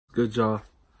Good job.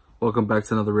 Welcome back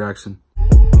to another reaction.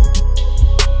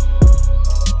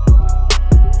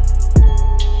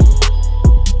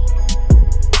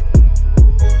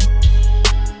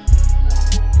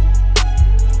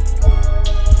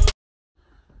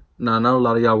 Now, not a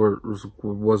lot of y'all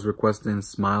was requesting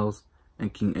Smiles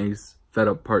and King Ace Fed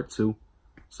Up Part 2.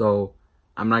 So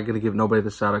I'm not going to give nobody the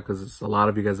shout out because it's a lot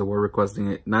of you guys that were requesting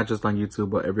it. Not just on YouTube,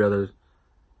 but every other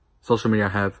social media I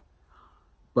have.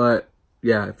 But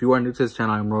yeah, if you are new to this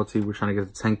channel, I'm Royalty. We're trying to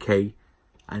get to 10K.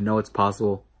 I know it's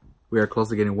possible. We are close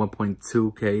to getting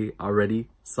 1.2K already.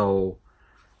 So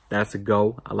that's a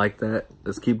go. I like that.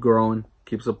 Let's keep growing,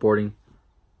 keep supporting,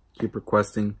 keep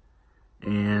requesting.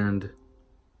 And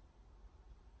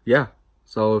yeah,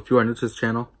 so if you are new to this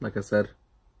channel, like I said,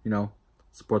 you know,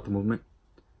 support the movement.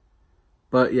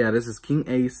 But yeah, this is King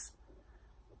Ace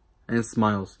and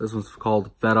Smiles. This one's called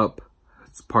Fed Up.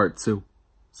 It's Part 2.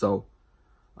 So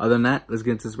other than that, let's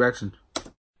get into this reaction.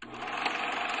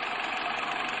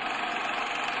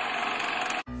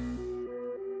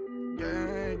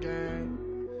 Gang, gang.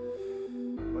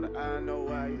 But I know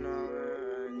why, you know.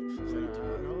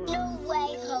 No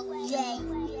way, Jose.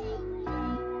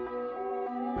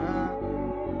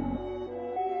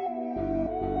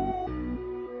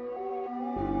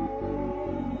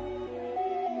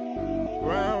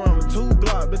 Round with 2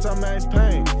 Glock, bitch, I'm Max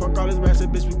Payne. Fuck all this massive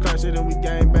bitch, we crash it and we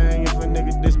gang bang. If a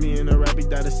nigga diss me in a rap, he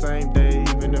die the same day.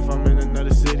 Even if I'm in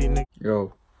another city, nigga.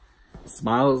 Yo,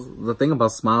 Smiles, the thing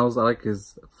about Smiles, I like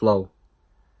his flow.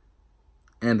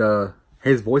 And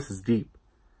his voice is deep.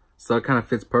 So it kind of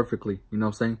fits perfectly, you know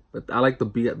what I'm saying? But I like the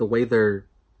beat, the way their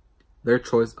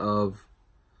choice of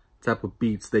type of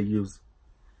beats they use.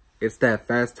 It's that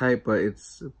fast type, but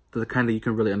it's the kind that you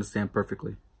can really understand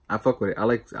perfectly. I fuck with it. I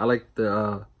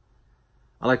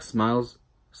like Smiles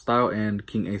style and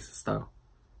King Ace's style.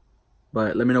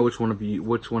 But let me know which one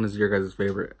is your guys'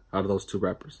 favorite out of those 2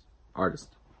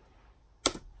 artists.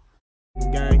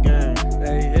 Gang, gang.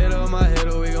 Hey, hit on my head,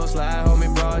 we gon' slide,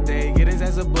 homie, broad day. Get his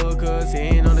ass a book, cause he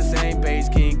ain't on the same page.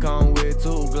 King Kong with 2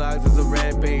 Glocks is a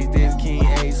rampage. This King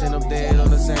Ace and I'm dead on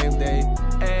the same day.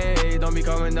 Hey, don't be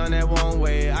coming down that one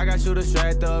way. I got you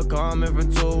distracted, coming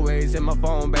from 2 ways. Hit my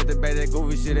phone back to back, that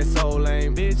goofy shit is so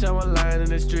lame. Bitch, I'm a lion in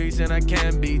the streets and I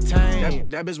can't be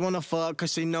tamed. That bitch wanna fuck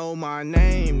cause she know my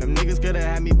name. Them niggas coulda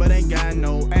had me but ain't got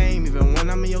no aim. Even when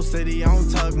I'm in your city, I don't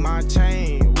tug my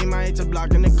chain. We might hit your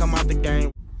block and then come out the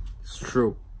game. It's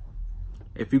true.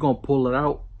 If you gonna pull it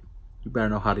out, you better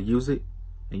know how to use it,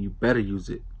 and you better use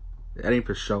it. That ain't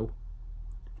for show. You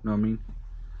know what I mean?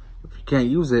 If you can't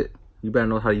use it, you better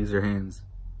know how to use your hands.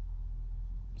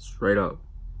 Straight up.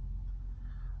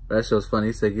 That shit was funny.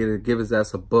 He said give his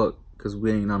ass a book because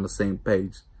we ain't on the same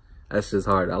page. That's just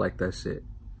hard. I like that shit.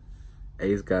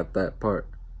 Ace got that part.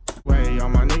 Way, all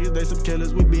my niggas, they some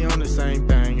killers, we be on the same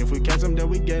thing. If we catch them, then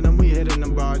we get them, we hitting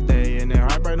them broad day. And then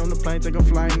hop right on the plane, take a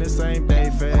flight in the same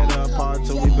day. Fed up Part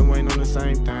 2, we been waiting on the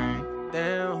same thing.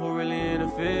 Damn, who really in the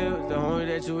field? The homie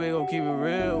that you ain't gon' keep it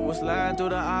real. We're sliding through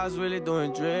the eyes, really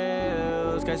doing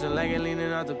drills. Catch a leg and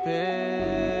leaning out the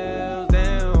pills.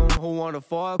 Damn, who wanna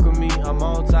fuck with me? I'm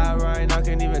on top right now,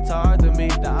 can't even talk to me.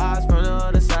 The eyes from the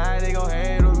other side, they gon'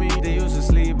 hate on me. They used to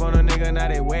sleep on a nigga, now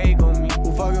they wake on me.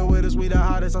 Who fucking with us, we the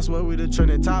hottest, I swear we the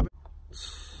trending topic.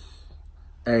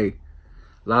 Hey,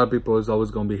 a lot of people is always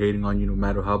gonna be hating on you no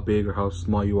matter how big or how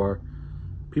small you are.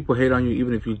 People hate on you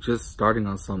even if you're just starting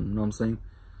on something, you know what I'm saying?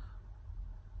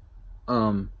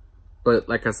 But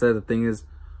like I said, the thing is,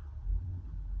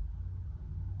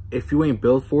 if you ain't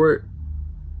built for it,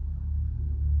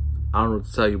 I don't know what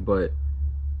to tell you, but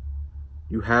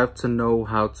you have to know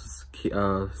how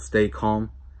to stay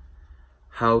calm,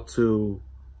 how to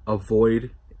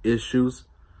avoid issues,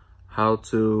 how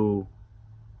to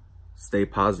stay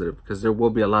positive, because there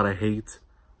will be a lot of hate.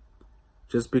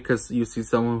 Just because you see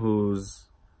someone who's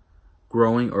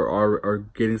growing or are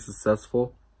getting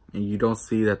successful and you don't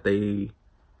see that they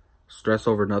stress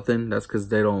over nothing, that's because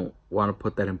they don't want to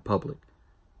put that in public.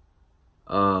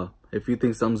 If you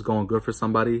think something's going good for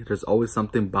somebody, there's always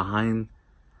something behind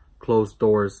closed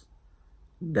doors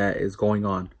that is going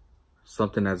on,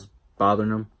 something that's bothering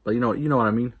them. But you know what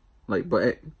I mean. Like, but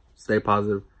hey, stay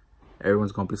positive.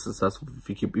 Everyone's gonna be successful if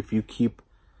you keep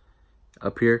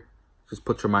up here. Just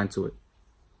put your mind to it.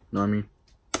 You know what I mean?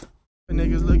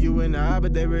 Niggas look you in the eye,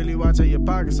 but they really watch out your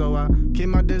pocket. So I keep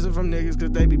my distance from niggas, cause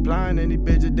they be blind. And these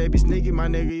bitches, they be sneaky, my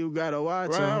nigga, you gotta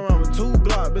watch them. Round with 2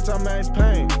 Glock, bitch, I'm Max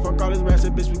Payne. Fuck all this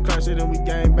massive bitch, we crash it and we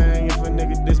gang bang. If a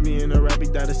nigga diss me in a rap, he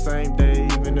die the same day.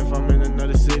 Even if I'm in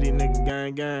another city, nigga,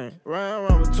 gang gang.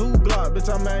 Round with 2 Glock, bitch,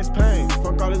 I'm Max Payne.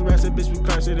 Fuck all this massive bitch, we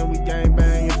crash it and we gang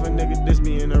bang. If a nigga diss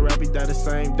me in a rap, he die the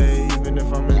same day. Even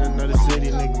if I'm in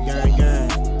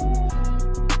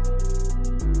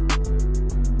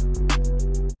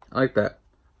like that.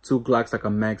 2 Glocks like a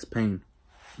Max Payne.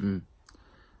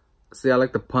 See, I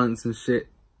like the puns and shit.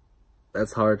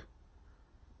 That's hard.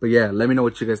 But yeah, let me know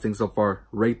what you guys think so far.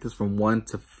 Rate this from 1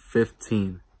 to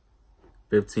 15.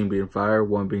 15 being fire,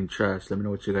 1 being trash. Let me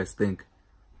know what you guys think.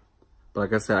 But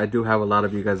like I said, I do have a lot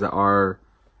of you guys that are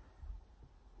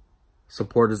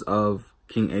supporters of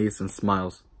King Ace and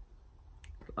Smiles.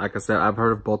 Like I said, I've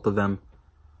heard of both of them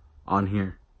on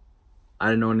here. I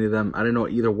didn't know any of them. I didn't know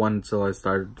either one until I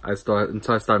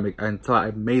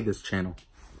made this channel.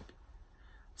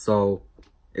 So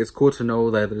it's cool to know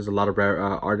that there's a lot of rare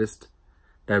artists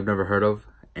that I've never heard of,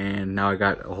 and now I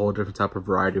got a whole different type of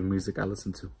variety of music I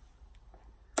listen to.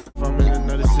 If I'm in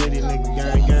another city, nigga,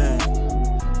 gang, gang.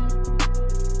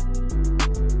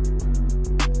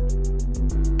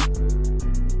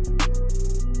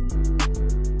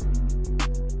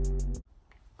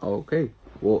 Okay,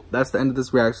 well, that's the end of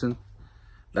this reaction.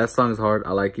 That song is hard.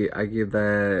 I like it. I give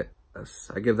that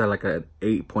like a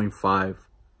 8.5.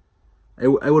 It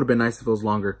would have been nice if it was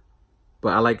longer,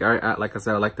 but like I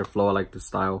said, I like their flow. I like their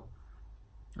style.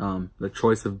 The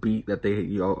choice of beat that they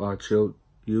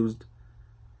used.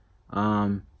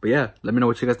 But yeah, let me know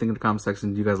what you guys think in the comment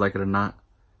section. Do you guys like it or not?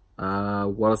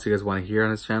 What else do you guys want to hear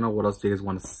on this channel? What else do you guys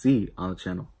want to see on the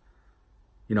channel?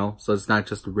 You know, so it's not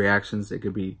just reactions. It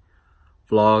could be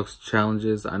vlogs,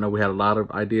 challenges. I know we had a lot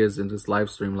of ideas in this live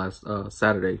stream last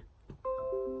Saturday.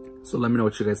 So let me know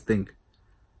what you guys think.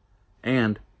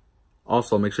 And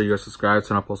also make sure you're subscribed,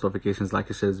 turn on post notifications, like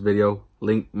and share this video.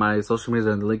 Link my social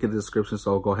media and the link in the description,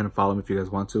 so go ahead and follow me if you guys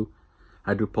want to.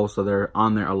 I do post on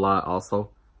there a lot also.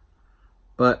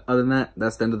 But other than that,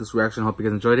 that's the end of this reaction. Hope you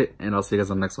guys enjoyed it, and I'll see you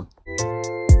guys on the next one.